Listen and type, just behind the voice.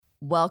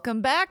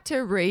Welcome back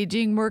to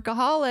Raging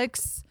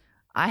Workaholics.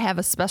 I have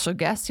a special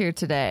guest here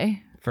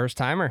today. First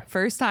timer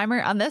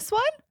on this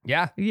one?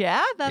 Yeah.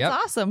 Yeah, that's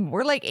awesome.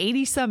 We're like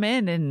 80 some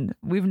in and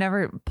we've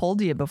never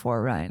pulled you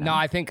before, Ryan. No,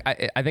 I think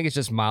it's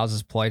just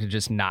Miles's ploy to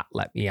just not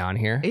let me on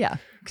here. Yeah,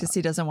 because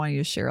he doesn't want you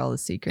to share all the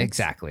secrets.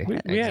 Exactly.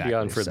 We had you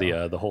on for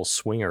the whole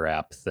Swinger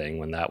app thing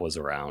when that was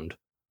around.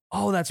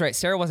 Oh, that's right.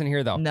 Sarah wasn't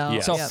here though. No.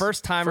 Yes. So Yep.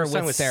 first timer First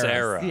time with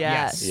Sarah.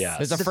 Yes. Yes.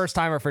 There's a first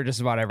timer for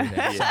just about everything.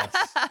 Yes.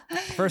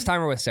 First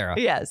timer with Sarah.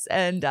 Yes,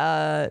 and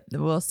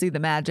we'll see the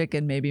magic,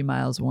 and maybe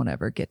Miles won't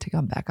ever get to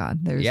come back on.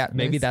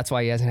 Maybe that's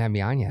why he hasn't had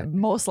me on yet.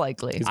 most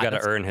likely. He's got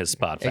to earn his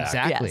spot back.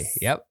 Exactly. Yes.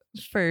 Yep.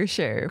 For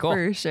sure. Cool.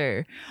 For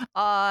sure.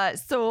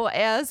 So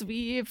as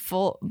we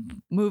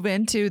move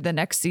into the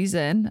next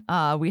season,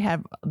 we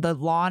have the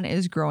lawn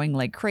is growing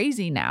like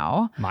crazy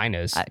now. Mine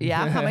is.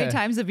 Yeah. How many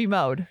times have you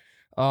mowed?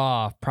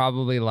 Oh,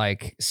 probably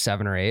like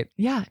 7 or 8.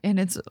 Yeah, and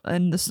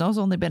the snow's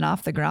only been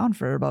off the ground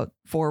for about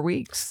 4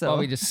 weeks. So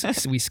Well,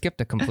 we skipped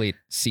a complete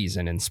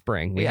season in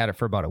spring. We had it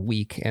for about a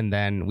week, and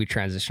then we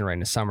transitioned right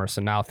into summer.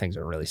 So now things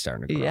are really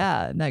starting to grow.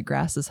 yeah, and that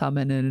grass is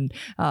humming. And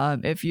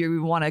if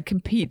you want to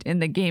compete in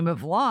the game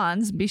of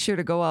lawns, be sure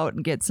to go out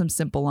and get some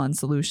Simple Lawn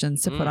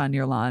solutions to put on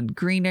your lawn.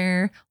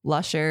 Greener,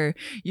 lusher.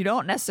 You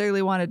don't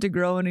necessarily want it to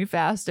grow any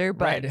faster,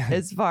 but Right.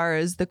 as far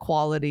as the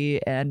quality,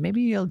 and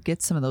maybe you'll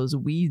get some of those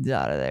weeds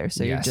out of there.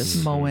 So you're Yes.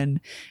 just mowing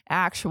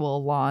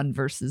actual lawn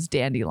versus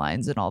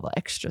dandelions and all the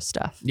extra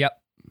stuff. Yep.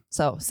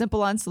 So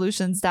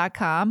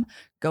simplelawnsolutions.com.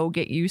 Go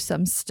get you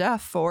some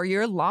stuff for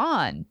your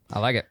lawn. I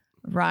like it.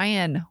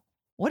 Ryan,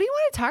 what do you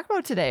want to talk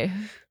about today?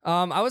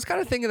 I was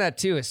kind of thinking that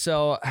too.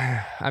 So,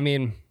 I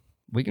mean,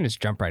 we can just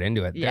jump right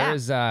into it.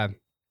 Yeah.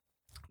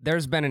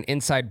 There's been an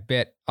inside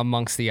bit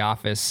amongst the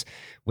office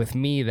with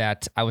me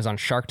that I was on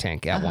Shark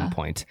Tank at one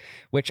point,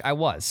 which I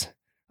was.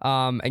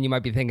 And you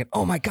might be thinking,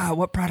 oh my God,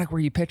 what product were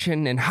you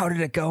pitching and how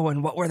did it go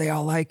and what were they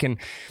all like? And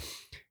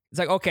it's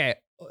like, okay,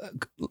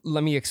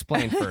 let me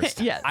explain first.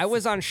 Yes. I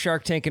was on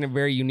Shark Tank in a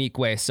very unique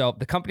way. So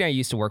the company I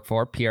used to work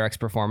for, PRX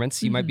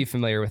Performance, you might be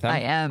familiar with them. I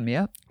am,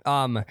 yep.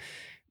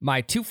 My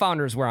 2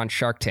 founders were on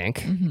Shark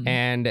Tank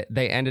and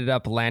they ended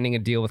up landing a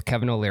deal with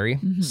Kevin O'Leary.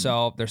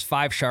 So there's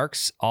 5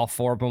 sharks, all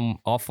four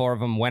of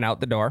them went out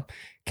the door.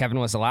 Kevin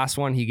was the last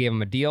one. He gave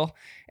him a deal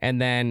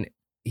and then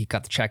he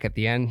cut the check at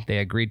the end. They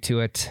agreed to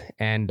it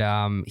and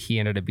he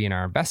ended up being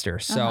our investor.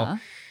 So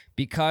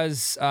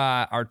because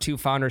our 2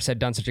 founders had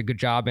done such a good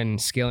job in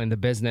scaling the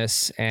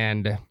business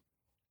and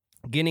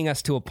getting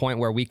us to a point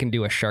where we can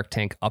do a Shark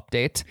Tank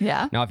update.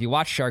 Yeah. Now, if you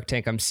watch Shark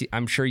Tank,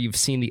 I'm sure you've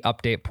seen the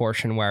update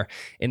portion where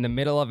in the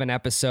middle of an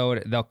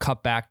episode, they'll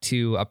cut back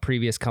to a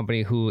previous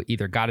company who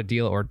either got a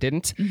deal or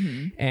didn't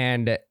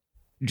and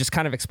just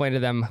kind of explain to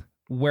them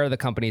where the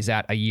company's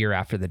at a year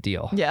after the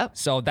deal. Yep.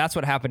 So that's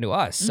what happened to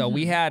us. So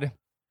we had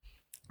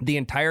the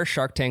entire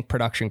Shark Tank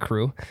production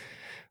crew,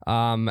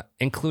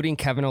 including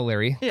Kevin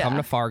O'Leary, come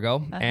to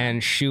Fargo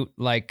and shoot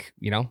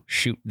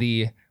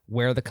the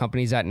where the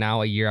company's at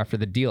now a year after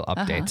the deal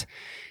update.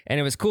 And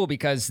it was cool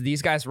because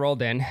these guys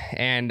rolled in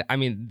and I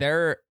mean,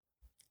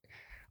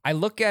 I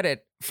look at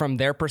it from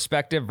their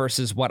perspective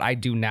versus what I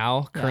do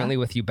now currently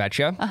with You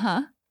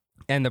Betcha.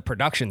 And the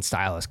production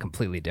style is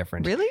completely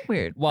different. Really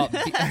weird. Well,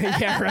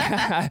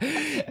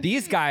 right.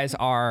 These guys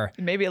are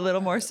Maybe a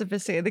little more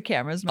sophisticated. The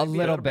cameras might A be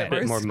little bit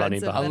bit. More money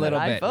expensive behind a than little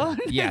an bit. iPhone.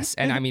 Yes.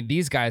 And I mean,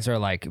 these guys are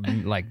like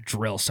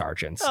drill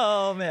sergeants.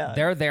 Oh man.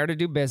 They're there to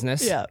do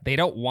business. Yeah. They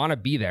don't want to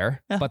be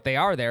there, but they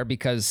are there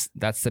because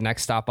that's the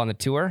next stop on the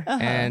tour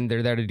and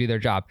they're there to do their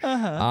job.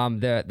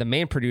 The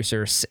main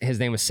producer, his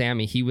name was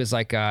Sammy. He was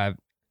like a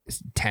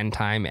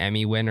 10-time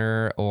Emmy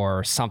winner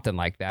or something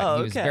like that. Oh,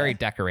 he was okay. very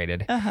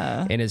decorated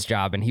in his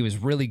job and he was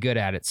really good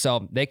at it.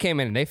 So they came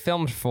in and they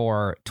filmed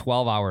for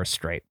 12 hours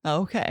straight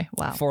Okay.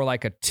 Wow. for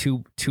like a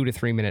 2 to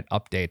 3 minute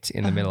update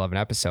in the middle of an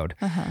episode.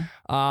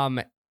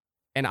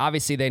 And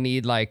obviously they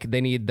need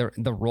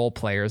the role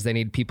players. They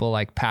need people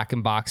like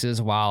packing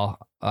boxes while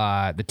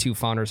the 2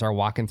 founders are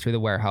walking through the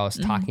warehouse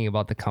talking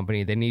about the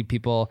company. They need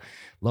people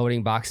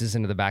loading boxes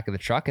into the back of the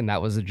truck. And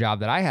that was the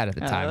job that I had at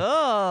the time.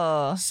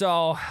 Oh.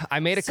 So I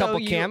made a couple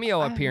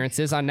cameo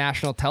appearances on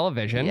national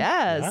television.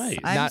 Yes. Nice.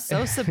 I'm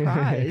so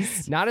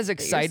surprised. Not as that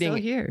you're still exciting.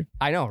 here.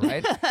 I know,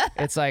 right?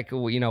 It's like,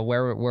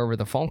 where were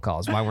the phone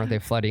calls? Why weren't they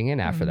flooding in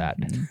after that?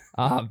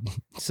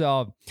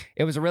 So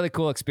it was a really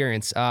cool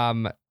experience.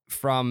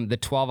 From the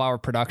 12-hour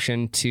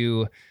production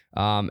to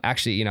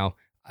actually,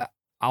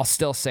 I'll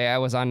still say I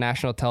was on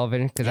national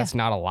television because that's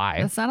not a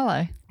lie. That's not a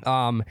lie.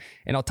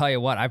 And I'll tell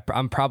you what,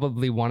 I'm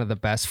probably one of the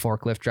best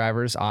forklift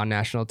drivers on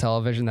national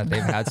television that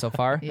they've had so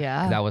far.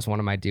 Yeah. That was one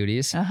of my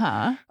duties.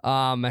 Uh-huh.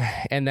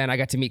 And then I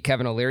got to meet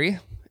Kevin O'Leary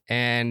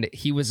and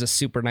he was a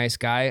super nice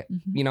guy.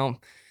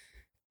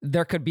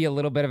 There could be a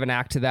little bit of an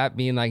act to that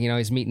being like,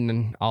 he's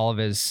meeting all of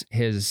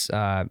his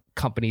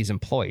company's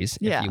employees,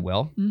 if you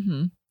will.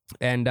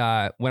 And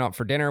went out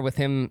for dinner with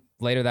him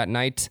later that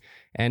night.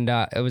 And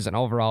it was an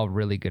overall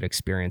really good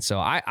experience. So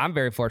I'm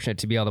very fortunate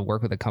to be able to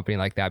work with a company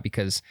like that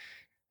because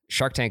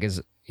Shark Tank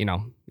is, you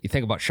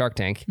think about Shark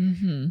Tank,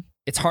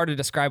 it's hard to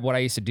describe what I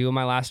used to do in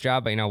my last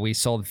job, but we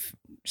sold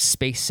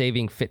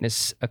space-saving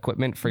fitness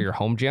equipment for your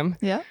home gym.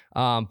 Yeah.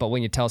 But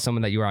when you tell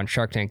someone that you were on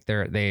Shark Tank,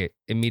 they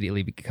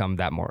immediately become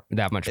that much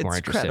more interested.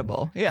 It's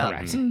credible. Yeah.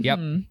 Correct. Mm-hmm. Yep.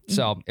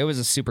 So it was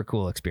a super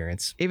cool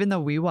experience. Even though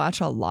we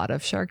watch a lot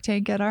of Shark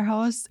Tank at our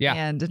house,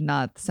 and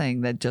not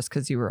saying that just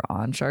because you were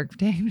on Shark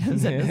Tank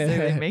doesn't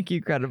necessarily make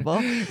you credible.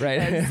 Right.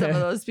 And some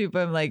of those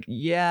people, I'm like,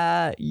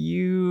 yeah,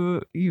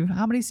 you,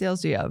 how many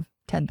sales do you have?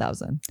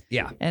 10,000.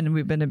 Yeah. And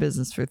we've been in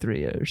business for 3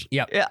 years.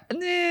 Yep.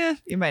 Yeah.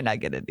 You might not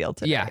get a deal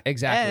today. Yeah,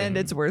 exactly. And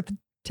it's worth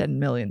 $10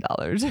 million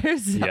or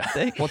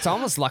something. Well, it's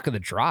almost luck of the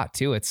draw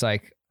too. It's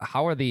like,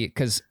 how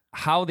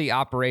the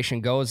operation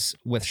goes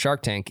with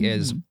Shark Tank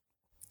is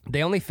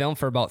they only film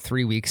for about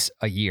 3 weeks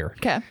a year.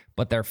 Okay.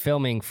 But they're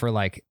filming for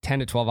like 10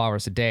 to 12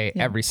 hours a day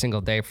every single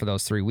day for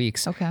those 3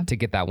 weeks to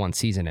get that one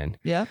season in.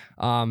 Yeah.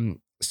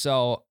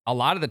 So a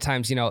lot of the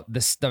times,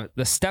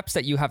 the steps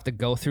that you have to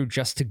go through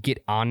just to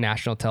get on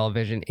national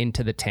television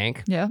into the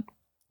tank. Yeah.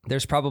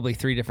 There's probably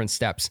 3 different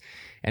steps.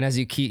 And as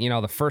you keep,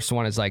 the first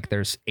one is like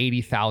there's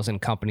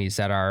 80,000 companies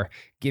that are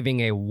giving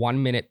a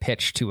 1-minute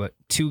pitch to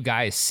 2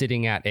 guys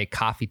sitting at a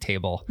coffee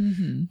table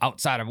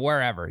outside of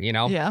wherever,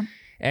 Yeah.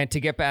 And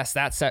to get past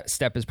that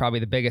step is probably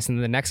the biggest. And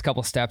then the next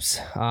couple steps,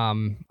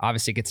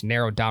 obviously it gets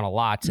narrowed down a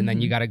lot. And then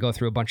you got to go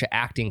through a bunch of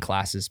acting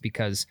classes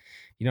because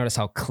you notice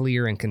how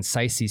clear and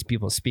concise these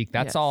people speak.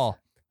 That's all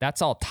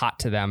taught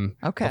to them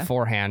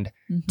beforehand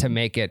to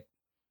make it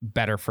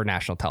better for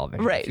national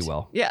television, if you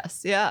will.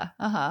 Yes. Yeah.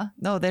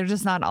 No, they're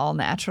just not all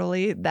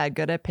naturally that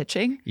good at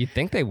pitching. You'd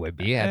think they would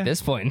be at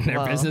this point in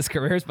their business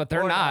careers, but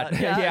they're not.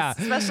 Yeah.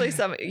 Especially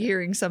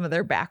hearing some of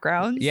their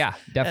backgrounds. Yeah,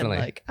 definitely.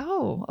 And like,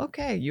 oh,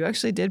 okay. You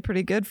actually did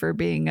pretty good for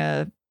being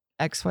a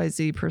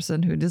XYZ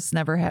person who just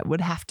never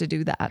would have to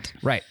do that.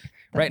 Right.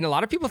 Right. And a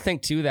lot of people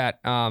think too that,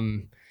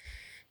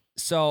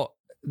 so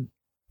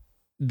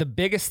the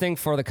biggest thing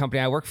for the company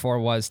I work for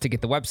was to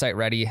get the website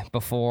ready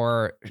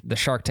before the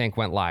Shark Tank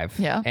went live.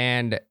 Yeah.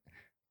 And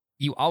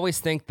you always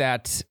think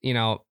that,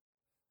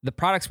 the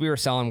products we were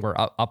selling were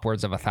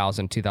upwards of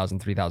 $1,000,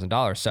 $2,000,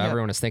 $3,000. So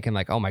everyone is thinking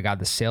like, oh my God,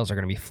 the sales are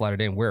going to be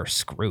flooded in. We're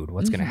screwed.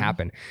 What's going to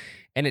happen?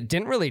 And it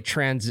didn't really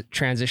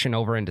transition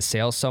over into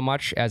sales so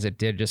much as it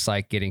did just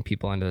like getting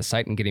people into the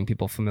site and getting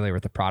people familiar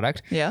with the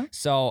product. Yeah.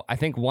 So I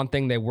think one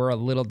thing they were a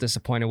little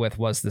disappointed with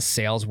was the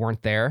sales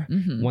weren't there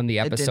when the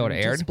episode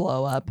aired. Just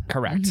blow up.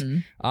 Correct.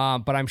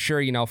 But I'm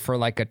sure, for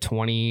like a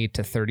 $20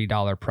 to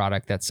 $30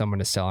 product that someone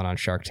is selling on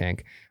Shark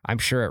Tank, I'm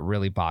sure it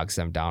really bogs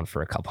them down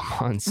for a couple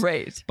months.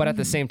 Right. But at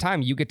the same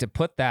time, you get to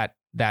put that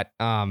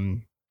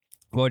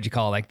what would you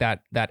call it? Like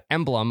that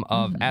emblem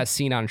of as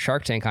seen on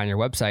Shark Tank on your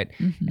website.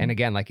 And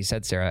again, like you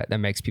said, Sarah, that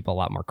makes people a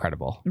lot more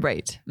credible.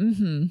 Right.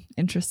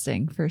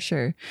 Interesting for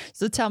sure.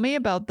 So tell me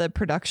about the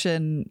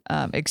production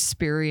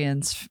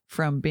experience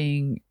from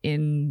being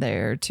in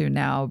there to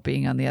now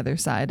being on the other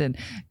side. And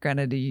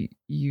granted,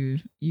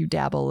 you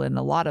dabble in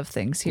a lot of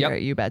things here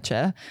at You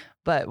Betcha,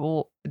 but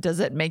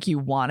does it make you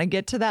want to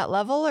get to that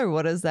level, or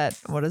what does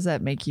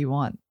that make you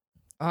want?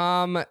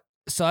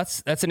 So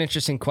that's an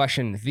interesting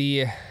question.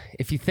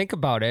 If you think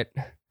about it,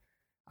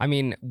 I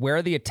mean,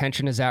 where the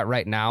attention is at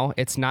right now,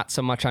 it's not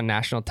so much on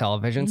national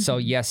television. So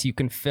yes, you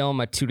can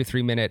film a 2 to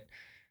 3 minute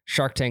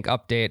Shark Tank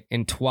update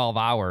in 12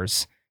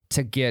 hours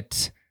to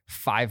get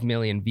 5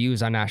 million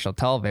views on national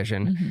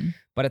television.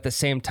 But at the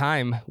same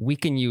time, we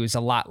can use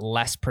a lot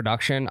less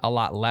production, a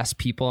lot less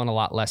people, and a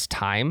lot less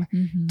time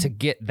to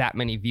get that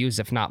many views,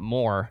 if not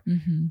more,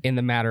 in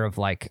the matter of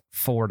like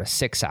 4 to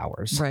 6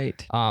 hours.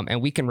 Right.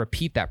 And we can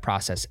repeat that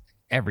process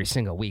every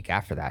single week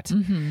after that.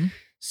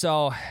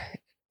 So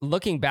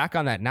looking back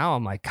on that now,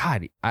 I'm like,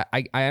 God,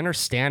 I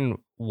understand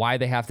why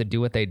they have to do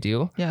what they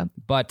do. Yeah.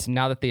 But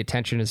now that the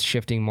attention is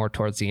shifting more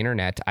towards the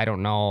internet, I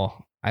don't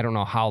know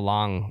how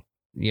long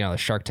the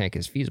Shark Tank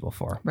is feasible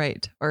for.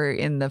 Right. Or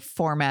in the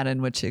format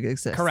in which it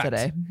exists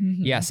today.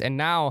 Yes. And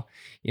now,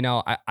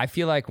 I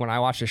feel like when I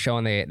watch the show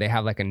and they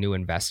have like a new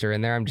investor in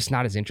there, I'm just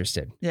not as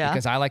interested. Yeah.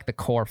 Because I like the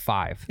core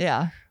 5.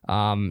 Yeah.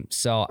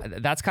 So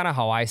that's kind of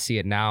how I see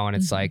it now. And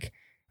it's like,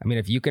 I mean,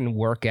 if you can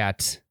work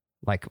at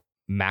like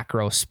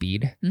macro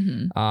speed,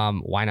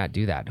 why not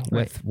do that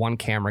with one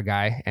camera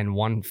guy and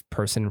one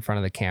person in front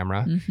of the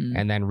camera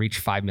and then reach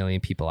 5 million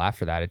people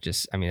after that?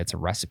 It's a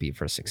recipe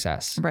for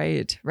success.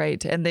 Right.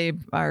 And they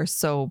are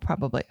so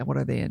probably, what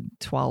are they in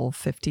 12,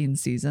 15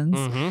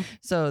 seasons?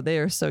 So they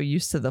are so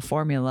used to the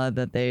formula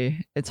that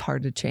it's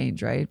hard to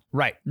change. Right.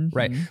 Right.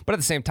 But at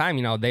the same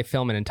time, they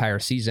film an entire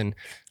season,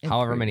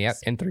 however many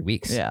in 3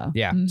 weeks.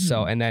 Yeah.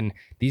 So, and then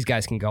these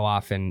guys can go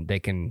off and they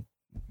can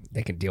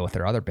deal with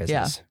their other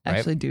business. Yeah,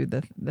 actually do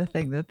the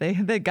thing that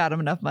they got them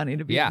enough money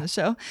to be on the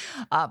show.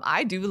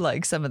 I do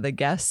like some of the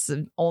guests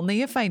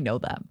only if I know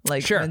them.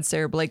 Like when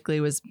Sarah Blakely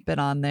was been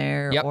on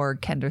there or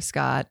Kendra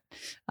Scott.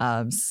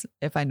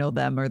 If I know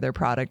them or their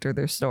product or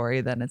their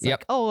story, then it's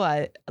like, oh,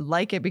 I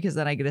like it because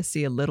then I get to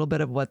see a little bit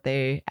of what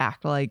they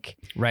act like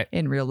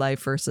in real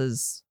life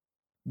versus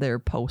their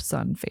posts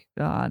on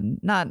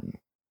not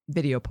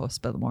video posts,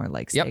 but more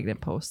like Yep.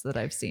 stagnant posts that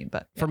I've seen.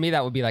 But For me,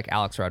 that would be like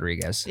Alex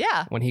Rodriguez.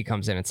 yeah. When he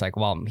comes in, it's like,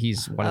 well,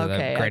 he's one of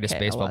Okay, the greatest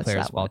okay, I'll baseball watch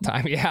players that of all one.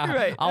 time. Yeah,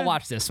 Right. I'll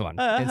watch this one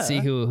and see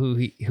who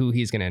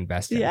he's going to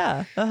invest in.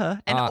 Yeah.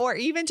 And Uh, or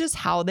even just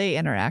how they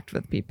interact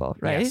with people,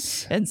 right?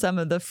 Yes. And some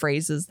of the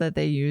phrases that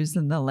they use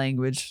and the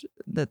language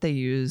that they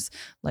use,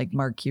 like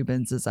Mark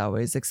Cuban's is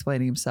always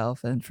explaining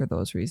himself, and for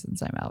those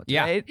reasons I'm out.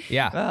 Yeah. Right?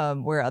 Yeah.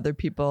 Where other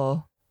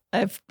people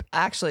have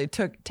actually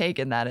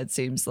taken that, it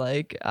seems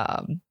like.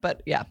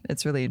 But yeah,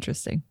 it's really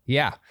interesting.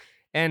 Yeah.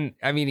 And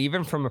I mean,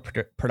 even from a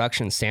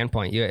production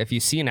standpoint, if you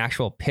see an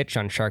actual pitch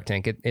on Shark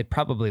Tank, it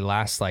probably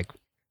lasts like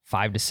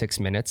 5 to 6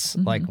 minutes,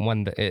 Mhm. like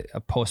when a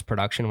post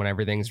production, when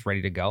everything's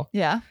ready to go.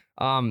 Yeah.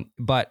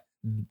 But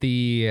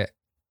the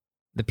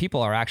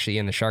people are actually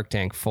in the Shark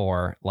Tank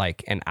for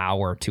like an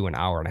hour to an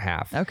hour and a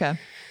half. Okay.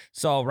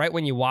 So right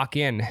when you walk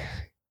in,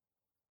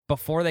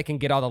 before they can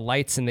get all the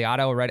lights and the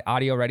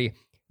audio ready,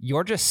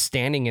 you're just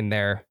standing in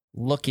there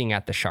looking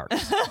at the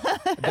sharks.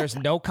 There's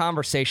no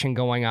conversation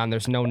going on.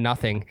 There's no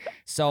nothing.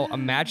 So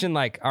imagine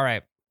like, all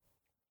right,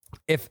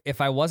 if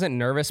I wasn't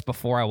nervous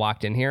before I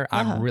walked in here,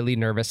 I'm really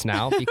nervous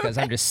now because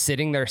I'm just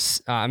sitting there.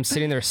 I'm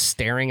sitting there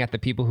staring at the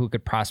people who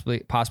could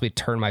possibly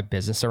turn my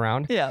business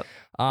around. Yeah.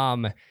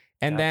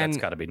 And then that's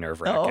got to be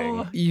nerve-wracking.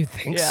 Oh. you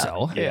think Yeah.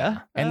 so? Yeah.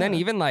 And then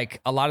even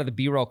like a lot of the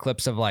B-roll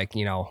clips of like,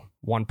 you know,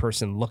 one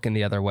person looking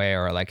the other way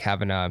or like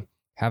having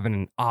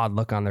an odd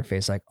look on their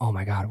face, like, oh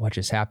my God, what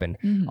just happened?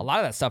 Mhm. A lot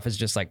of that stuff is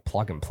just like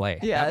plug and play.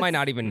 Yeah, That might it's-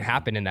 not even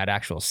happen in that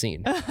actual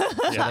scene. So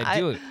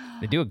I-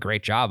 they do a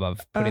great job of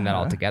putting that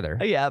all Uh-huh. together.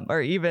 Yeah,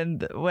 or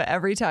even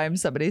every time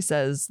somebody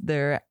says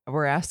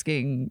we're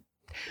asking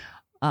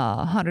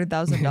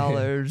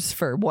 $100,000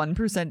 for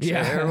 1%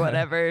 share Yeah. or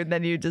whatever,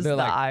 then you just They're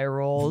the like, eye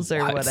rolls or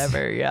 "What?"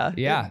 whatever. Yeah,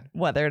 Yeah. And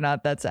whether or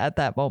not that's at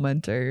that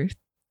moment or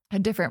a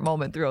different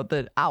moment throughout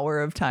the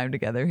hour of time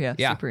together. Yeah,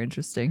 Yeah. super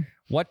interesting.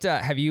 What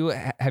have you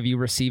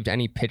received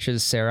any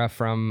pitches, Sarah,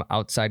 from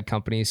outside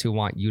companies who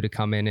want you to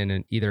come in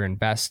and either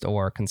invest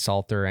or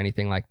consult or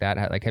anything like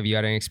that? Like, have you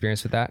had any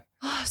experience with that?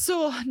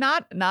 So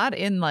not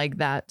in like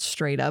that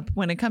straight up.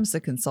 When it comes to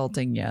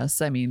consulting,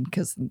 yes. I mean,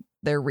 because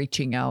they're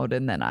reaching out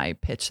and then I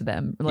pitch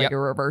them like Yep. a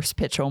reverse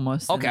pitch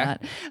almost. in Okay.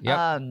 that.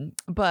 Yep.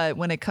 But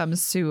when it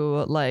comes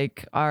to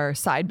like our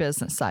side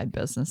business, I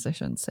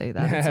shouldn't say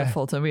that. It's a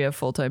full-time. We have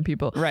full-time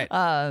people. Right.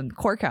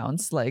 Core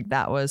counts, like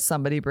that was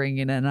somebody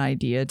bringing an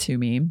idea to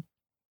me,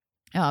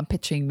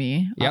 pitching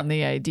me Yep. on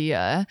the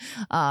idea,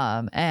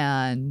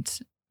 and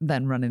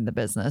then running the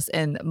business.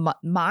 And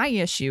my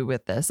issue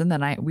with this, and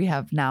then we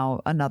have now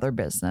another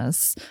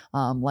business,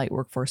 Light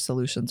Workforce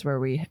Solutions, where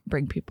we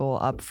bring people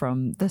up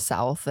from the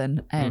South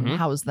and Mhm.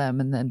 house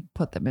them and then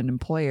put them in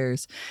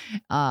employers.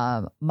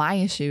 My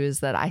issue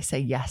is that I say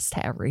yes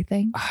to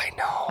everything. I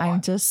know. I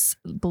just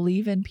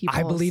believe in people.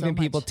 I believe so in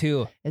people much.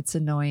 too. It's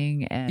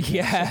annoying and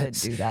Yes. I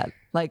shouldn't do that.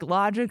 Like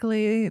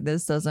logically,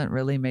 this doesn't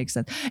really make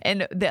sense.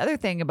 And the other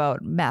thing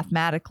about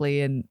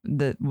mathematically and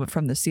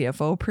from the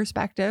CFO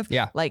perspective,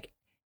 Yeah. like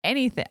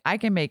anything, I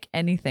can make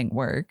anything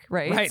work,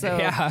 right? Right, So,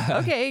 yeah.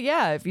 okay,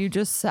 yeah. If you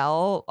just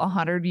sell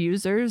 100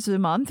 users a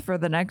month for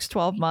the next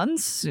 12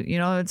 months, you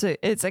know,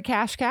 it's a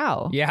cash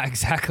cow. Yeah,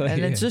 exactly.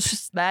 And it's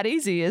just that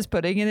easy as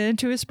putting it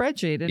into a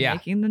spreadsheet and Yeah.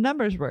 making the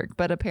numbers work.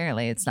 But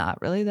apparently it's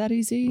not really that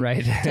easy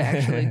right to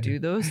actually do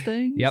those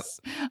things. Yep.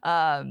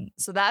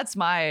 So that's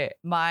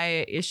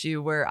my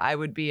issue, where I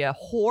would be a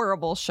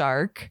horrible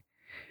shark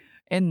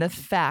in the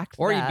fact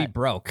Or that you'd be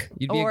broke.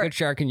 You'd be a or- good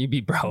shark and you'd be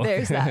broke.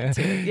 there's that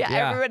too.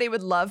 Yeah, everybody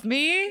would love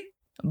me,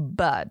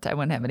 but I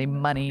wouldn't have any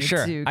money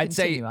Sure. to I'd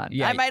say- continue on.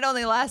 yeah. I might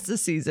only last a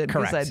season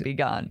because Correct. I'd be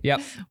gone.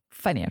 Yep.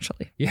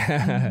 Financially.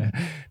 Yeah.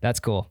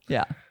 That's cool.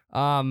 Yeah.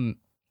 God,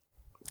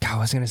 I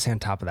was gonna say on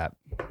top of that.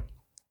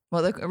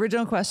 Well, the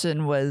original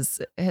question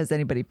was, has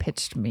anybody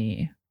pitched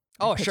me?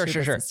 Oh, Pitched sure. your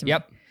business to me?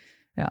 Yep.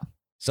 Yeah.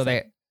 So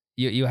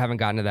you haven't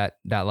gotten to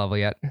that level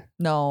yet?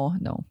 No.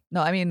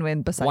 I mean,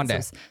 when besides One day.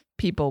 those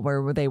people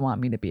where they want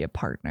me to be a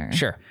partner.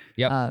 Sure.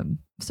 Yep.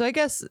 So I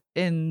guess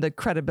in the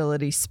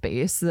credibility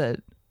space, that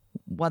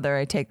whether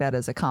I take that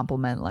as a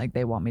compliment, like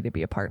they want me to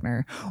be a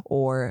partner,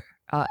 or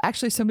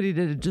actually somebody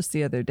did it just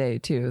the other day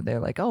too. They're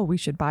like, oh, we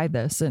should buy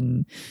this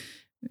and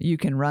you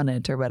can run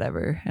it or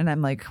whatever. And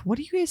I'm like, what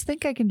do you guys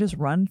think? I can just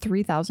run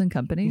 3,000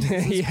 companies?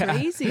 This is Yeah.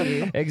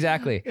 crazy.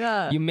 Exactly.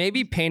 Yeah. You may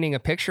be painting a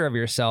picture of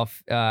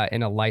yourself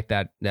in a light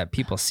that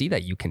people see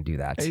that you can do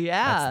that.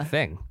 Yeah. That's the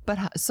thing.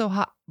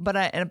 But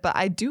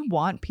I do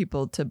want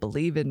people to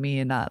believe in me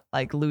and not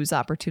like lose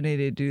opportunity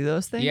to do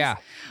those things. Yeah.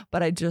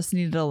 But I just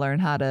need to learn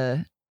how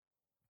to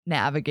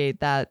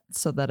navigate that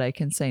so that I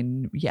can say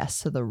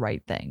yes to the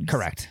right things.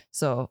 Correct.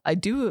 So I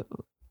do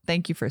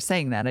thank you for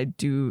saying that.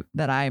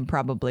 I'm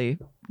probably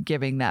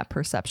giving that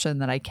perception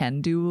that I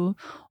can do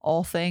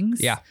all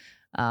things. Yeah.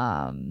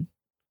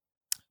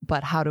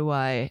 But how do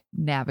I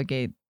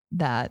navigate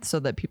that so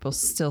that people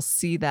still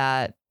see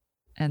that,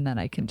 and then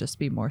I can just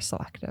be more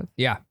selective?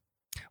 Yeah.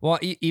 Well,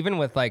 even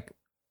with like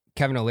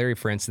Kevin O'Leary,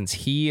 for instance,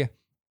 he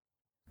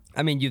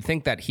I mean, you'd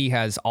think that he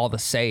has all the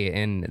say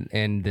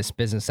in this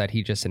business that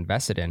he just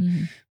invested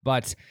in.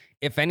 But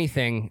if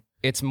anything,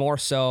 it's more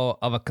so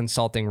of a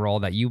consulting role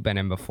that you've been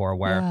in before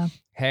where,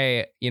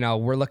 hey,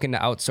 we're looking to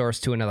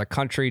outsource to another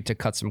country to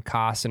cut some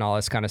costs and all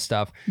this kind of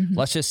stuff.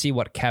 Let's just see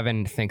what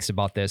Kevin thinks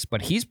about this.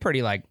 But he's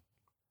pretty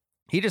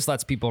he just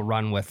lets people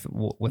run with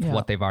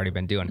what they've already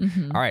been doing.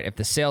 All right, if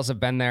the sales have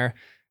been there,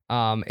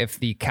 if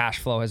the cash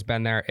flow has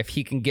been there, if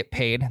he can get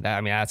paid,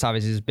 that's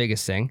obviously his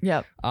biggest thing.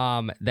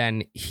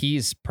 Then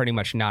he's pretty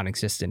much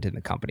non-existent in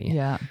the company.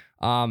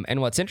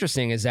 And what's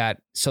interesting is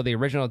that, so the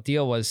original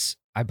deal was,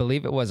 I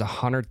believe it was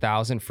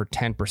 $100,000 for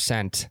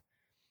 10%.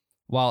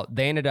 Well,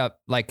 they ended up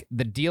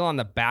the deal on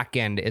the back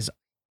end is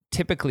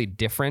typically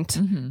different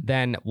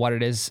than what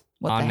it is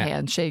what the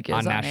handshake is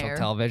on national air.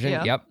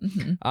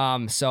 television.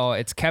 So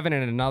it's Kevin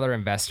and another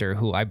investor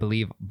who I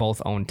believe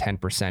both own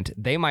 10%.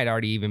 They might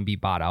already even be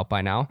bought out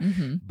by now.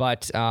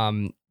 But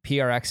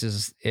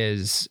PRX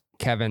is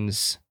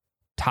Kevin's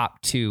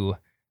top 2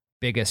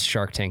 biggest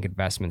Shark Tank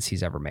investments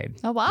he's ever made.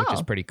 Oh, wow. Which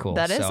is pretty cool.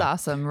 That is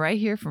awesome. Right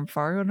here from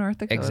Fargo, North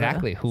Dakota.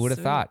 Exactly. Who would have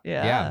thought?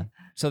 Yeah.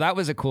 So that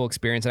was a cool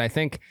experience. And I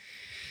think,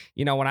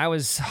 when I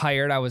was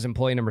hired, I was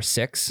employee number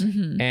 6.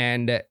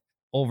 And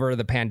over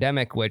the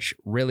pandemic, which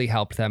really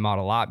helped them out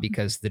a lot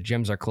because the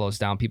gyms are closed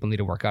down. People need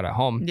to work out at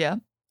home.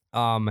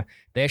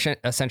 They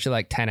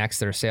essentially 10x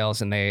their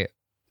sales and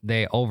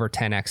they over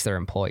 10x their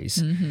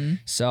employees.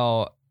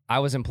 So I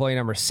was employee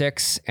number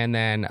 6. And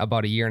then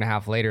about a year and a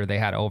half later, they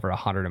had over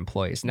 100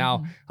 employees.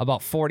 Now,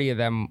 about 40 of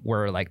them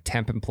were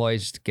temp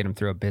employees to get them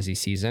through a busy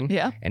season.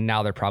 And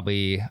now they're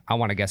probably, I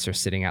want to guess they're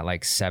sitting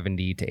at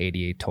 70 to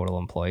 88 total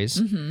employees.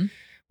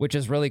 Which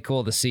is really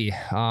cool to see.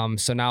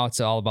 So now it's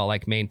all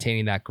about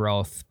maintaining that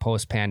growth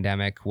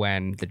post-pandemic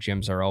when the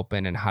gyms are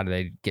open, and how do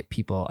they get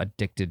people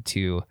addicted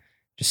to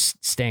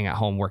just staying at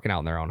home, working out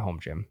in their own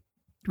home gym.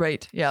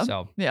 Right. Yeah.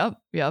 So. Yep.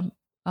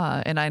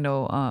 And I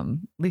know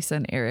Lisa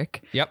and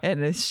Eric.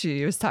 And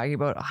she was talking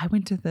about, I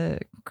went to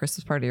the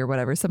Christmas party or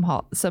whatever, some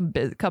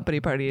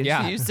company party,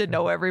 and she used to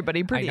know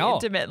everybody pretty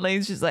intimately.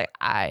 And she's like,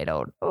 I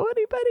don't know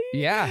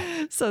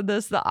anybody. So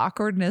the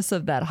awkwardness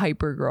of that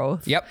hyper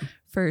growth.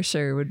 For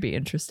sure would be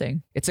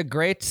interesting. It's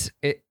great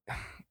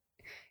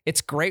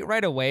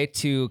right away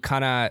to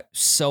kind of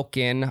soak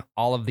in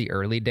all of the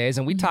early days.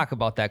 And we talk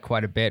about that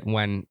quite a bit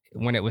when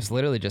it was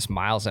literally just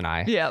Miles and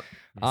I.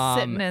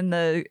 Sitting in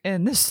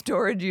the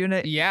storage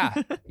unit.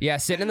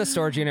 Sitting in the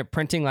storage unit,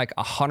 printing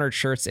 100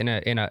 shirts in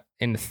a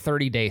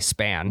 30-day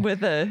span.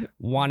 With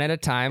one at a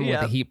time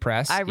with a heat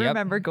press. I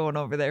remember going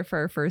over there for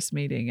our first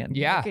meeting, and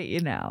look at you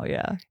now.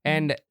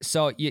 And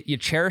so you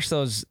cherish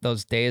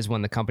those days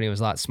when the company was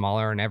a lot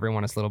smaller and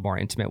everyone is a little more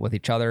intimate with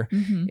each other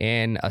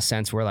in a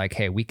sense where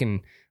hey, we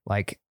can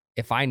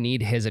if I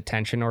need his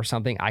attention or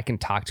something, I can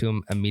talk to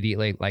him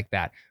immediately like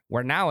that.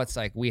 Where now it's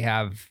we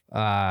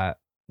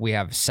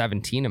have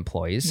 17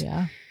 employees.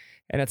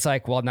 And it's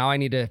well, now I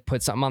need to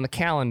put something on the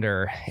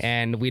calendar,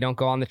 and we don't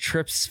go on the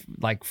trips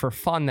for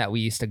fun that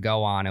we used to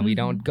go on, and we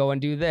don't go and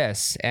do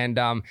this. And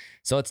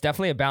so it's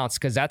definitely a balance,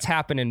 because that's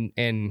happened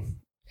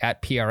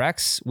at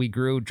PRX. We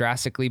grew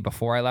drastically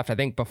before I left. I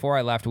think before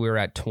I left, we were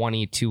at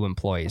 22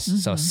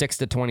 employees. So 6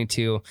 to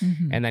 22.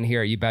 And then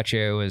here at You Betcha,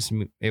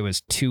 it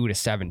was 2 to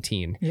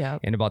 17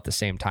 in about the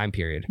same time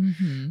period.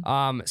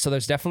 So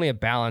there's definitely a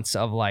balance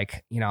of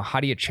how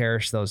do you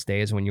cherish those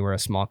days when you were a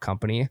small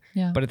company?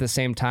 But at the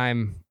same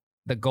time,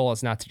 the goal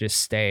is not to just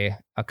stay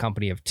a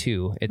company of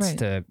 2. It's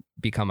to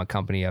become a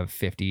company of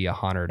 50,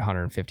 100,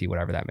 150,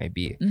 whatever that may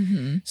be.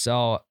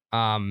 So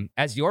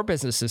as your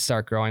businesses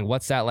start growing,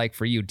 what's that like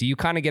for you? Do you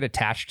kind of get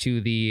attached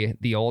to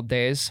the old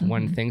days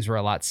when things were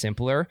a lot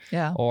simpler?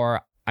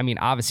 Or,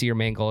 obviously your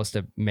main goal is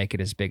to make it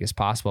as big as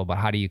possible, but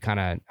how do you kind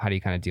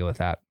of deal with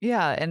that?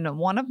 And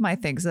one of my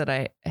things that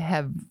I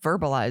have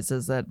verbalized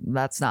is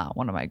that's not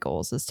one of my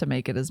goals, is to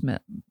make it as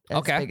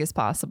big as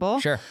possible.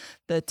 Sure.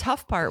 The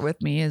tough part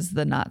with me is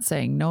the not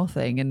saying no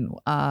thing. And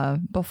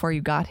before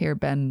you got here,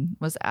 Ben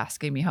was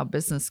asking me how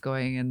business is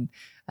going, and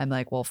I'm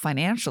like, well,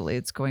 financially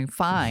it's going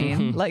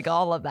fine.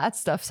 All of that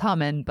stuff's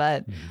humming,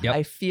 but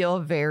I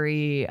feel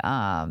very,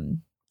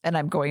 and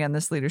I'm going on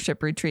this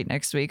leadership retreat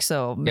next week.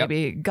 So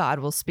maybe God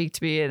will speak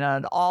to me,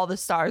 and all the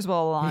stars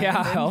will align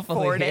in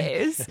 4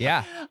 days.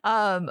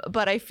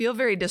 But I feel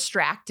very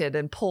distracted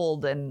and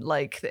pulled, and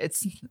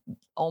it's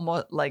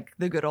almost like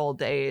the good old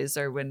days,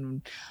 or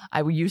when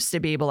I used to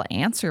be able to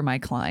answer my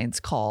clients'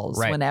 calls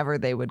whenever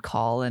they would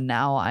call. And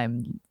now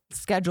I'm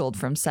scheduled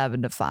from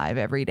 7 to 5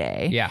 every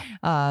day.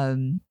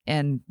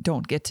 And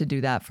don't get to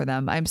do that for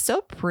them. I'm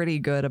still pretty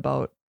good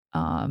about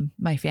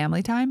my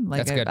family time.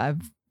 That's good.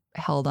 I've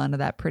held on to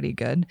that pretty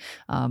good.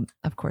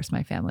 Of course,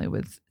 my family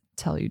would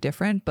tell you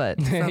different,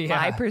 but from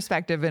my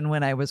perspective, and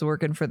when I was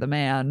working for the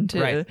man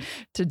to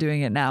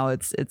doing it now,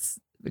 it's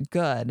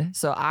good.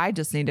 So I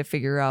just need to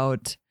figure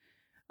out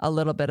a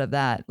little bit of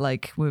that.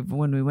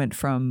 When we went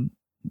from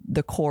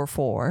the core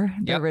 4,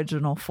 the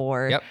original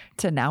 4,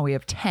 to now we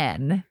have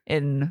 10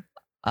 in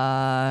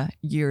a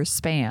year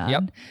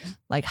span.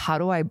 How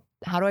do I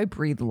I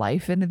breathe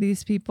life into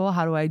these people?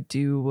 How do I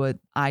do what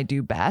I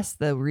do best?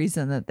 The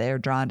reason that they're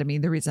drawn to me,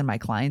 the reason my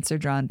clients are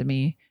drawn to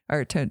me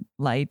or to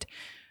Light.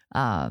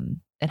 And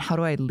how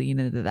do I lean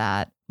into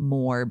that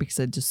more because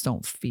I just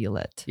don't feel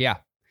it? Yeah.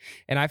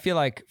 And I feel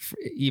like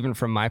even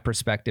from my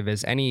perspective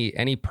is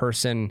any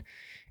person,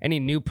 any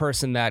new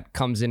person that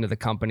comes into the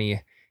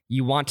company,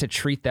 you want to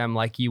treat them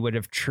like you would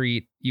have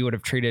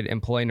treated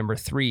employee number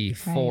 3,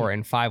 4,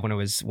 and 5 when it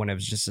was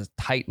just a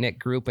tight knit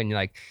group. And you're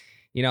like,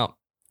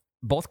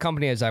 both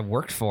companies I've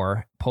worked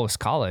for post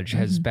college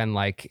has been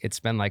like, it's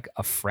been like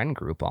a friend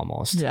group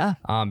almost. Yeah.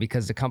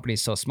 Because the company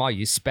is so small,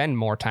 you spend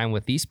more time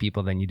with these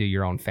people than you do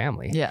your own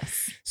family.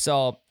 Yes.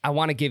 So I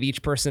want to give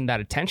each person that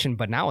attention,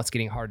 but now it's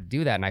getting hard to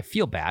do that. And I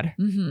feel bad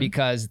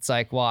because it's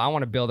like, well, I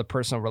want to build a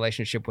personal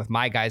relationship with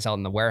my guys out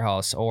in the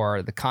warehouse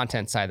or the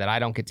content side that I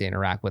don't get to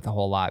interact with a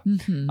whole lot.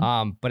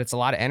 But it's a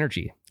lot of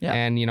energy. Yeah.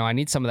 And, I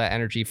need some of that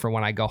energy for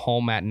when I go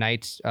home at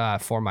night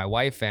for my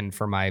wife and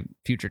for my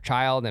future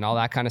child and all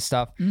that kind of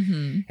stuff.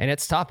 And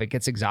it's tough. It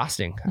gets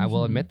exhausting. I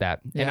will admit that.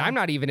 Yeah. And I'm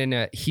not even in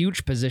a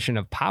huge position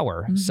of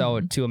power.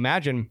 So to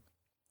imagine,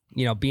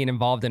 being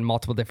involved in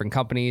multiple different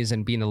companies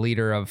and being a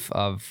leader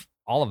of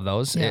all of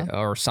those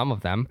or some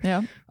of them,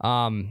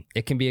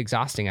 it can be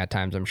exhausting at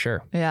times, I'm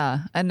sure.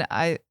 Yeah. And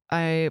I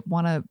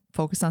want to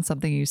focus on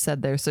something you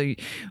said there. So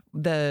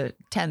the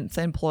 10th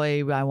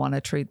employee, I want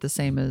to treat the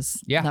same as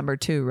number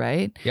 2,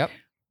 right? Yep.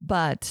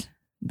 But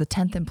the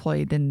 10th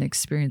employee didn't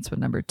experience what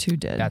number 2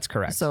 did. That's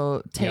correct.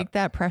 So take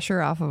that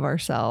pressure off of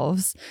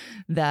ourselves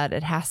that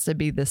it has to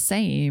be the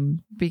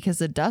same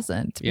because it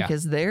doesn't,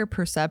 because their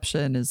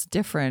perception is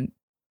different,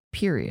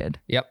 period.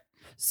 Yep.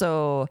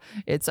 So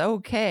it's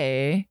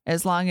okay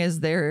as long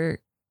as their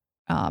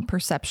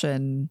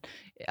perception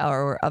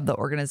or of the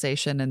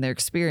organization and their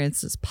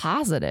experience is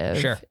positive.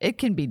 Sure. It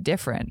can be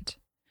different.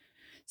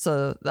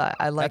 So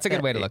I like that's a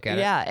good way to look at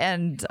it. Yeah.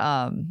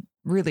 And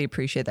really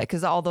appreciate that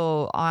because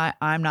although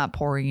I'm not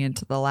pouring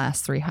into the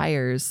last 3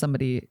 hires,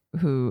 somebody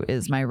who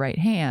is my right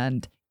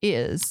hand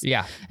is.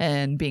 Yeah.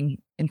 And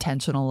being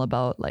intentional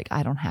about like,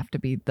 I don't have to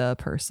be the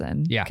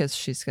person because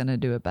she's going to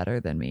do it better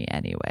than me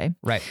anyway.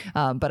 Right.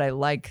 But I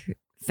like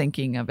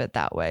thinking of it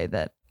that way,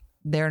 that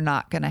they're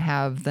not going to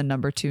have the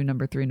number 2,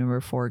 number 3,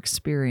 number 4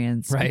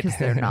 experience because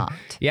they're not.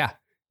 Yeah,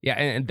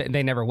 and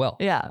they never will.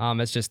 Yeah.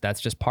 That's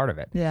just part of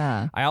it.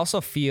 Yeah. I also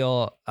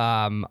feel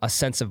a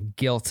sense of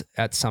guilt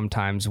at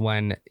sometimes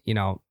when,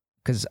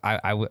 because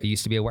I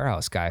used to be a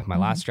warehouse guy, my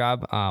last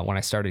job when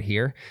I started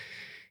here.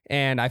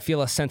 And I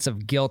feel a sense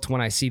of guilt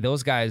when I see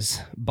those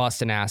guys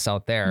busting ass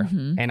out there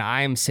and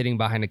I'm sitting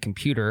behind a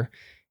computer,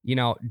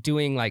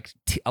 doing like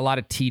a lot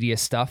of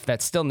tedious stuff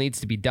that still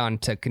needs to be done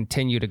to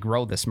continue to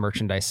grow this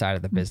merchandise side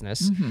of the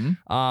business.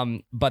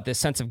 But this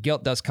sense of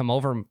guilt does come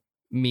over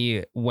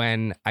me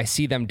when I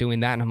see them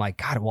doing that. And I'm like,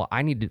 God, well,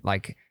 I need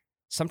to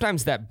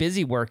sometimes that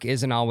busy work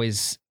it's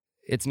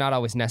not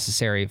always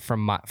necessary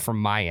from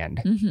my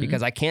end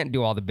because I can't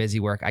do all the busy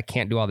work. I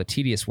can't do all the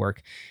tedious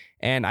work.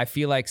 And I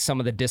feel like some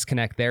of the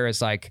disconnect there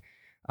is like,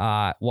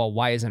 well,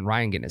 why isn't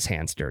Ryan getting his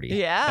hands dirty?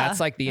 Yeah.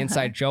 That's like the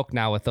inside joke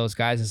now with those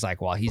guys is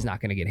like, well, he's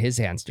not going to get his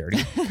hands dirty.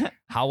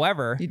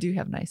 However, you do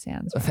have nice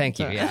hands. Right? Thank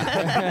you.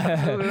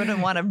 Yeah. We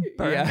wouldn't want to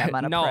burn them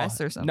on a press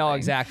or something. No,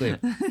 exactly.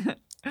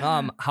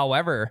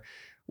 However,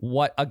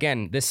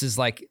 this is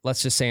like,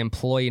 let's just say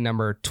employee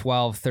number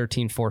 12,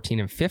 13, 14,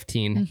 and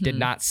 15 did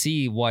not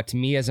see what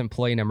me as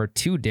employee number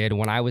 2 did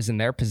when I was in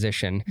their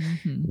position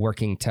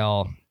working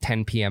till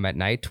 10 p.m. at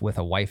night with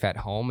a wife at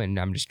home. And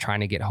I'm just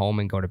trying to get home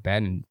and go to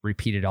bed and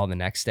repeat it all the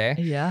next day.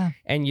 Yeah.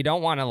 And you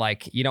don't want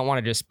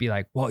to just be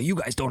like, well, you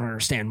guys don't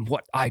understand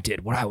what I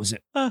did when I was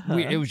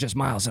it was just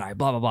Miles and I,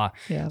 blah, blah, blah.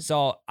 Yeah.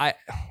 So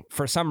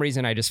for some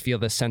reason, I just feel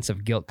this sense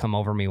of guilt come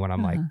over me when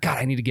I'm like, God,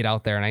 I need to get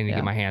out there and I need to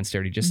get my hands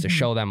dirty just to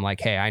show them like,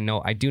 hey,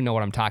 I do know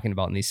what I'm talking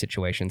about in these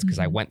situations because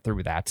I went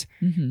through that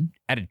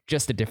at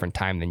just a different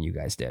time than you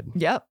guys did.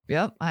 Yep.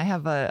 I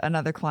have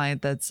another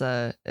client that's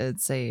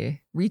it's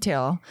a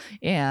retail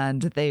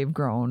and they've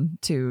grown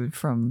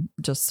from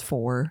just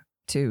 4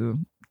 to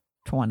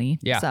 20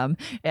 some.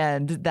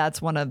 And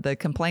that's one of the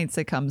complaints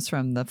that comes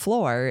from the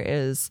floor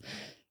is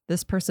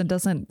this person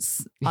isn't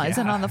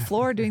on the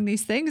floor doing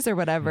these things or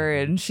whatever.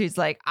 And she's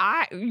like,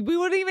 we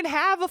wouldn't even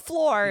have a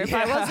floor if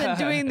I wasn't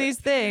doing these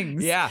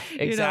things. Yeah,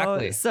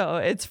 exactly. So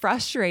it's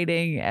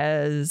frustrating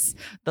as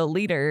the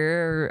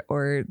leader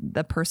or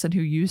the person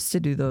who used to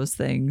do those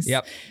things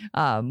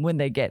when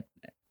they get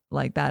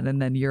like that. And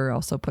then you're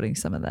also putting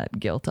some of that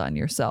guilt on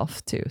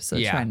yourself too.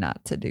 So try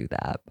not to do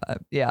that.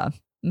 But yeah.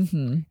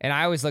 And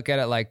I always look at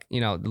it like,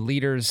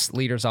 leaders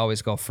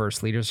always go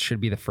first. Leaders should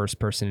be the first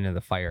person into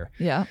the fire.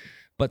 Yeah.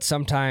 But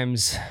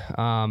sometimes,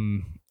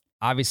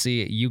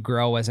 obviously you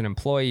grow as an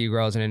employee, you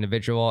grow as an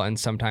individual, and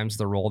sometimes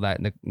the role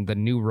that the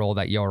new role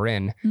that you're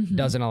in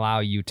doesn't allow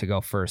you to go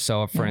first.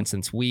 So for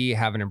instance, we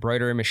have an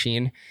embroidery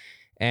machine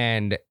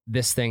and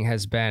this thing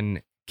has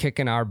been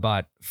kicking our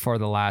butt for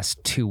the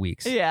last 2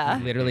 weeks. Yeah.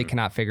 We literally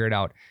cannot figure it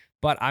out.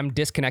 but I'm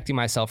disconnecting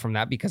myself from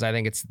that because I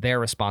think it's their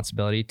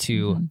responsibility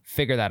to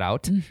figure that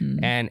out.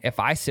 And if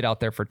I sit out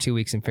there for 2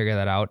 weeks and figure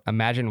that out,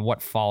 imagine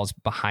what falls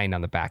behind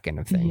on the back end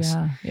of things.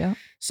 Yeah.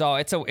 So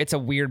it's a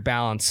weird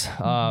balance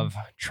of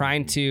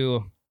trying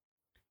to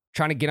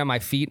get on my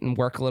feet and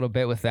work a little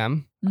bit with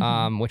them,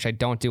 which I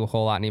don't do a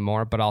whole lot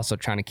anymore, but also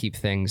trying to keep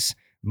things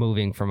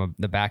moving from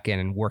the back end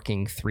and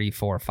working 3,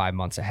 4, 5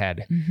 months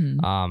ahead.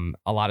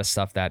 A lot of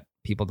stuff that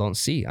people don't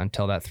see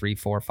until that 3,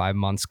 4, 5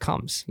 months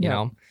comes, you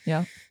know?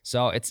 Yeah.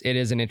 So it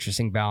is an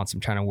interesting balance.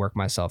 I'm trying to work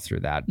myself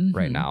through that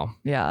right now.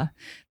 Yeah.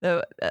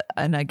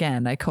 And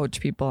again, I coach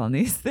people on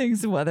these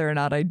things, whether or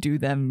not I do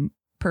them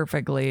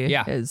perfectly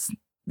is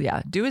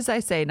do as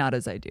I say, not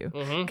as I do,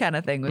 kind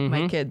of thing with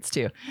my kids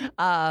too.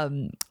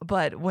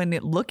 But when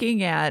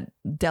looking at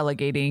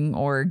delegating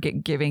or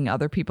giving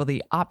other people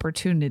the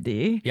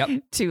opportunity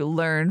to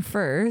learn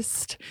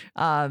first,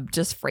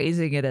 just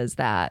phrasing it as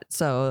that.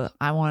 So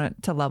I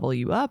want to level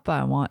you up.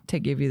 I want to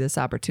give you this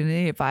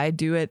opportunity. If I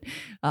do it,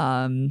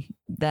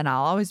 then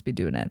I'll always be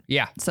doing it.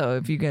 Yeah. So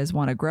if you guys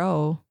want to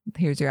grow,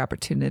 here's your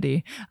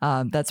opportunity.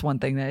 That's one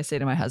thing that I say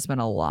to my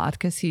husband a lot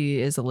because he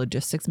is a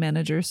logistics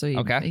manager. So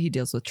he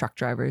deals with truck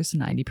drivers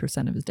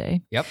 90% of his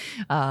day. Yep.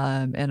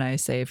 And I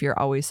say, if you're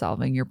always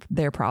solving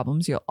their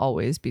problems, you'll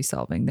always be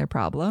solving their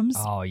problems.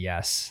 Oh,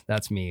 yes.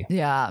 That's me.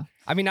 Yeah.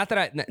 I mean, not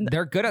that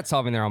they're good at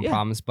solving their own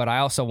problems, but I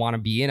also want to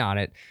be in on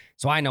it.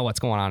 So I know what's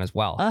going on as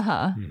well.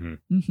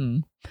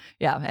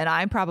 Yeah. And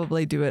I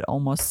probably do it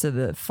almost to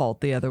the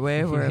fault the other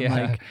way where I'm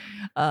like,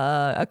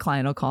 a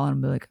client will call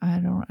and be like, I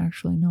don't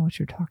actually know what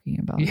you're talking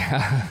about.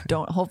 Yeah.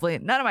 Hopefully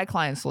none of my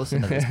clients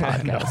listen to this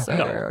podcast.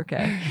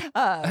 Okay.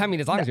 I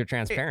mean, as long as you're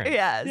transparent.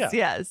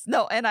 Yes.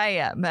 No, and I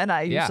am. And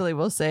I usually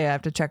will say I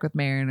have to check with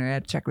Marin or I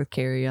have to check with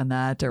Carrie on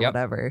that or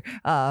whatever.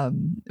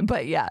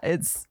 But yeah,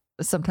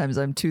 sometimes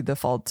I'm to the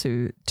fault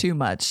too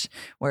much,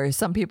 where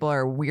some people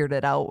are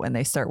weirded out when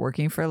they start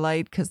working for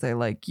Light because they're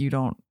like,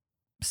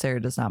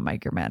 Sarah does not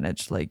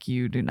micromanage. Like,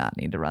 you do not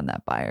need to run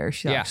that by her.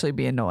 She'll actually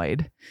be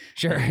annoyed.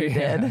 Sure. You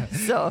did.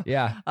 So,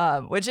 yeah.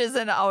 Which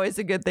isn't always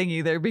a good thing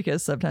either,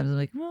 because sometimes I'm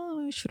like, well,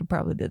 we should have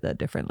probably did that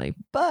differently,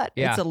 but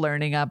it's a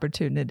learning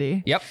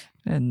opportunity. Yep.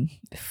 And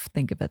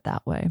think of it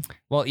that way.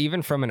 Well,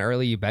 even from an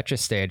early You Betcha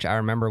stage, I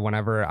remember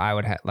whenever I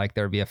would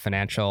there would be a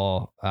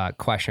financial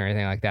question or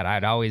anything like that,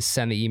 I'd always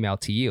send the email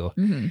to you.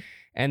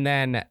 And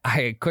then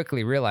I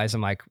quickly realized,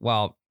 I'm like,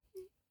 well,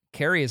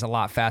 Carrie is a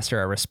lot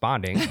faster at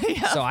responding,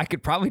 so I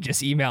could probably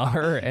just email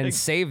her and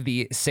save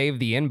the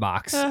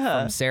inbox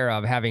from Sarah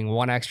of having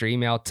one extra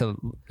email to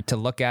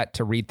look at,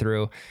 to read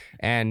through,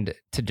 and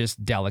to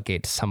just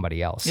delegate to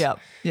somebody else. Yep.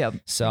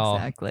 So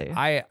exactly.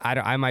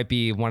 I might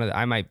be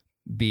I might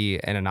be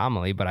an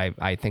anomaly, but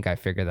I think I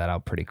figured that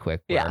out pretty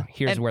quick.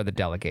 Here's where the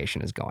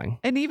delegation is going.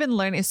 And even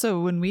learning. So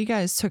when we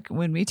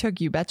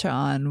took You Betcha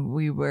on,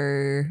 we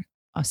were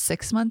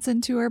 6 months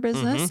into our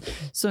business.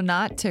 So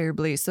not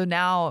terribly. So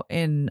now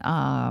in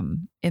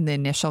the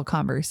initial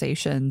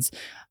conversations,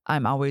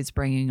 I'm always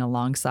bringing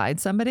alongside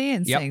somebody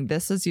and saying,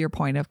 this is your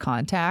point of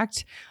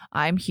contact.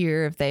 I'm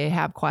here if they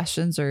have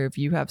questions or if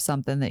you have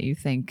something that you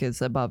think is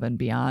above and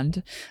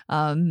beyond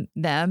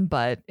them.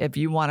 But if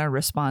you want a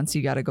response,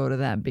 you got to go to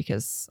them,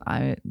 because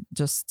I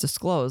just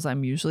disclose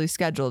I'm usually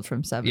scheduled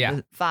from 7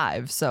 to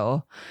 5.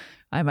 So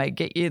I might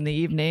get you in the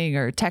evening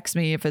or text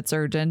me if it's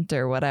urgent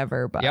or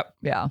whatever. But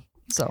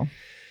so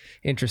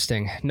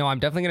interesting. No, I'm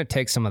definitely going to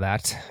take some of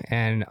that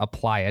and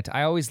apply it.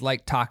 I always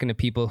like talking to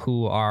people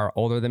who are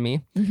older than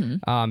me,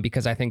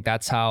 because I think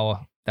that's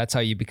how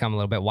you become a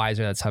little bit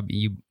wiser. That's how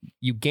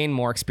you gain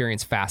more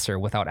experience faster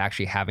without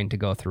actually having to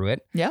go through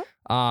it. Yeah.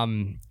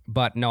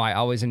 But no, I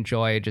always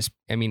enjoy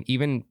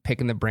even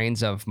picking the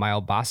brains of my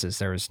old bosses.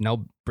 There was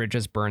no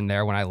bridges burned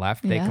there when I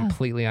left. They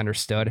completely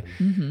understood.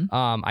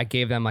 I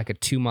gave them like a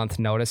 2-month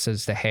notice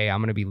as to, hey, I'm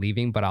going to be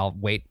leaving, but I'll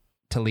wait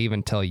to leave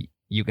until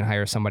you can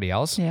hire somebody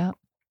else. Yeah.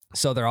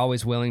 So they're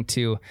always willing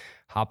to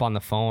hop on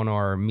the phone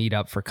or meet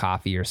up for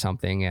coffee or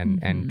something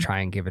and try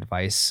and give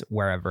advice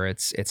wherever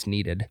it's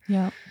needed.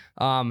 Yeah.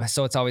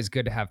 So it's always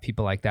good to have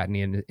people like that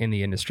in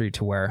the industry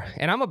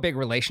and I'm a big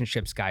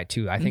relationships guy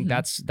too. I think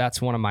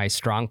that's one of my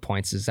strong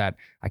points, is that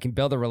I can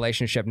build a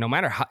relationship no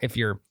matter if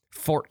you're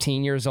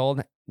 14 years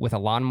old with a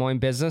lawn mowing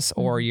business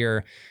or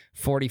you're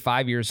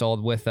 45 years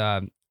old with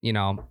a,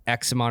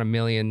 X amount of $1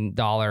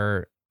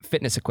 million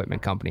fitness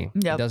equipment company.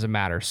 It doesn't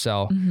matter.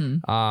 So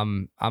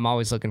I'm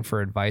always looking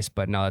for advice,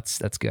 but no,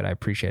 that's good. I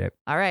appreciate it.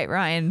 All right,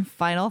 Ryan,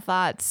 final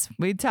thoughts.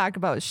 We talk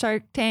about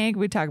Shark Tank.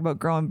 We talk about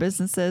growing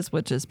businesses,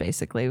 which is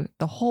basically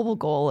the whole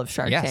goal of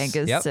Shark Tank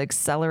is to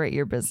accelerate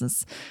your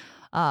business.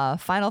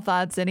 Final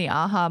thoughts, any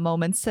aha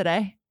moments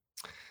today?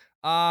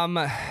 I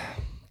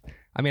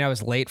mean, I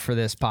was late for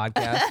this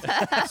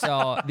podcast.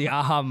 So the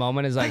aha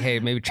moment is like, hey,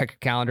 maybe check your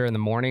calendar in the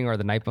morning or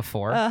the night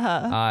before.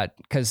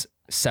 Because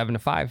 7 to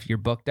 5, you're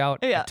booked out.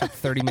 It took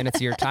 30 minutes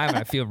of your time and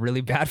I feel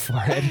really bad for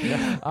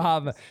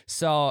it.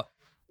 So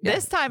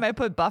This time I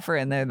put buffer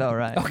in there though,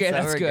 right? Okay, So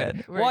that's we're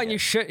good. We're Well, good. and you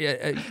should.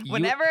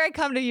 Whenever I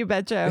come to You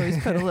Betcha, I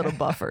always put a little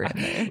buffer in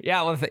there.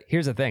 Yeah. Well,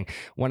 here's the thing.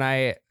 When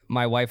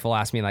my wife will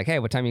ask me like, "Hey,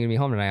 what time are you gonna be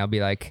home tonight?" I'll be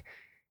like,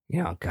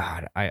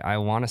 God, I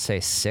want to say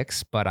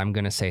 6, but I'm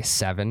gonna say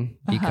 7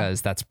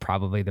 because that's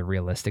probably the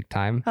realistic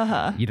time.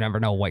 You never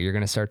know what you're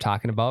gonna start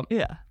talking about.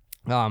 Yeah.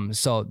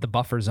 So the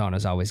buffer zone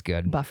is always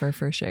good. Buffer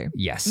for sure.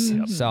 Yes.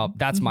 Mhm. So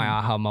that's my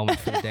aha moment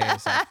for the day.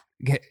 Is like,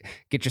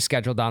 get your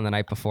schedule done the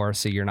night before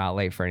so you're not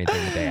late for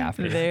anything the day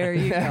after. There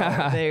you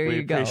go. There We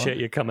you go. appreciate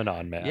you coming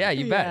on, man. Yeah,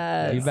 you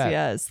bet. You bet.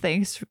 Yes.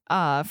 Thanks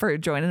for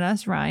joining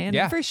us, Ryan,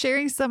 Yeah. and for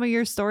sharing some of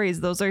your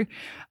stories. Those are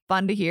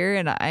fun to hear.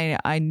 And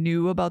I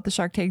knew about the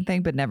Shark Tank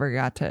thing, but never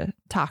got to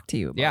talk to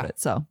you about it.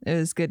 So it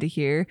was good to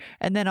hear.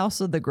 And then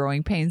also the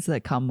growing pains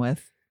that come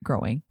with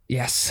growing.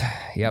 Yes.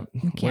 Yep.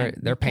 They're You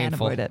can't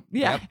painful. avoid it.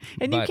 Yeah. Yep.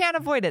 And you But- can't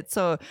avoid it.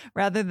 So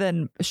rather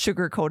than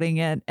sugarcoating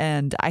it,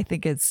 and I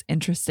think it's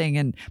interesting.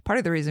 And part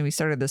of the reason we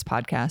started this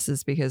podcast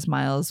is because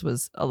Miles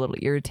was a little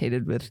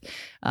irritated with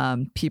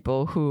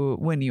people who,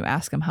 when you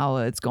ask them how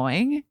it's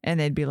going, and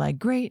they'd be like,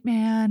 "Great,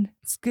 man.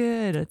 It's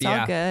good. It's all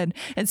Yeah. good."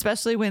 And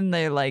especially when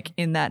they're like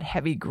in that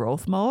heavy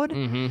growth mode.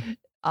 Mhm.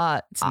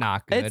 It's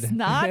not good. It's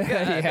not good.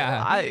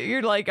 Yeah.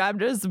 You're like, I'm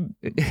just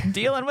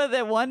dealing with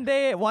it one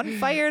day, one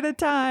fire at a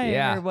time,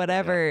 Yeah. or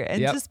whatever, and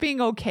Yep. just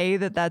being okay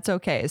that that's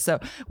okay. So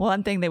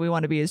one thing that we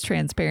want to be is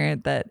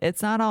transparent, that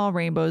it's not all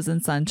rainbows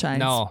and sunshines.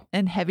 No.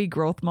 In heavy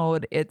growth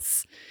mode,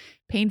 it's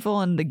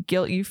painful, and the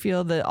guilt you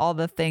feel, that all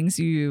the things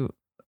you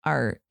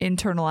are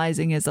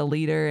internalizing as a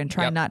leader, and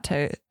try Yep. not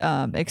to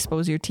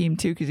expose your team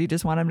to, because you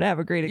just want them to have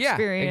a great Yeah,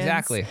 experience.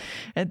 exactly.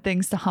 And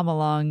things to hum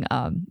along.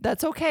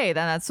 That's okay.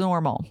 Then that's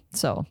normal.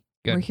 So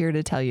Good. we're here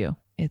to tell you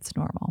it's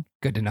normal.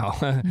 Good to know.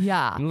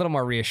 Yeah. A little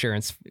more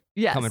reassurance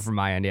Yes. coming from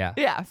my end. Yeah.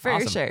 Yeah, for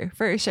Awesome. sure.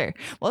 For sure.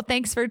 Well,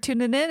 thanks for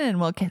tuning in, and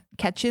we'll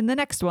catch you in the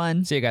next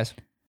one. See you guys.